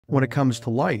When it comes to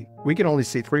light, we can only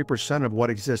see 3% of what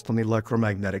exists on the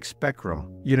electromagnetic spectrum.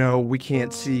 We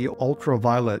can't see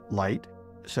ultraviolet light,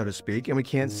 so to speak, and we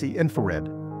can't see infrared.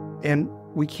 And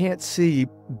we can't see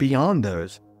beyond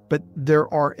those, but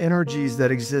there are energies that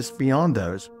exist beyond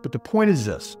those. But the point is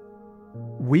this: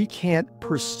 we can't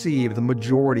perceive the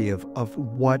majority of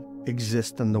what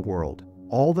exists in the world.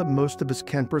 All that most of us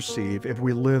can perceive, if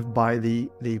we live by the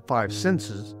five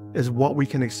senses, is what we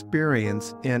can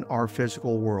experience in our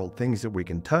physical world. Things that we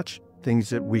can touch, things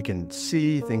that we can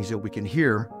see, things that we can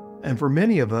hear. And for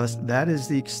many of us, that is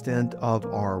the extent of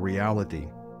our reality.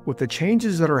 With the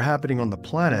changes that are happening on the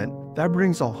planet, that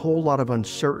brings a whole lot of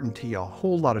uncertainty, a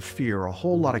whole lot of fear, a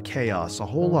whole lot of chaos, a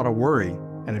whole lot of worry.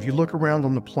 And if you look around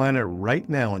on the planet right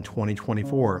now in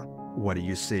 2024, what do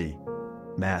you see?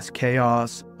 Mass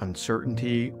chaos,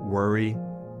 uncertainty, worry,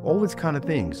 all these kind of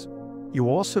things. You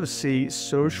also see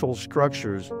social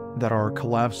structures that are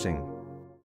collapsing.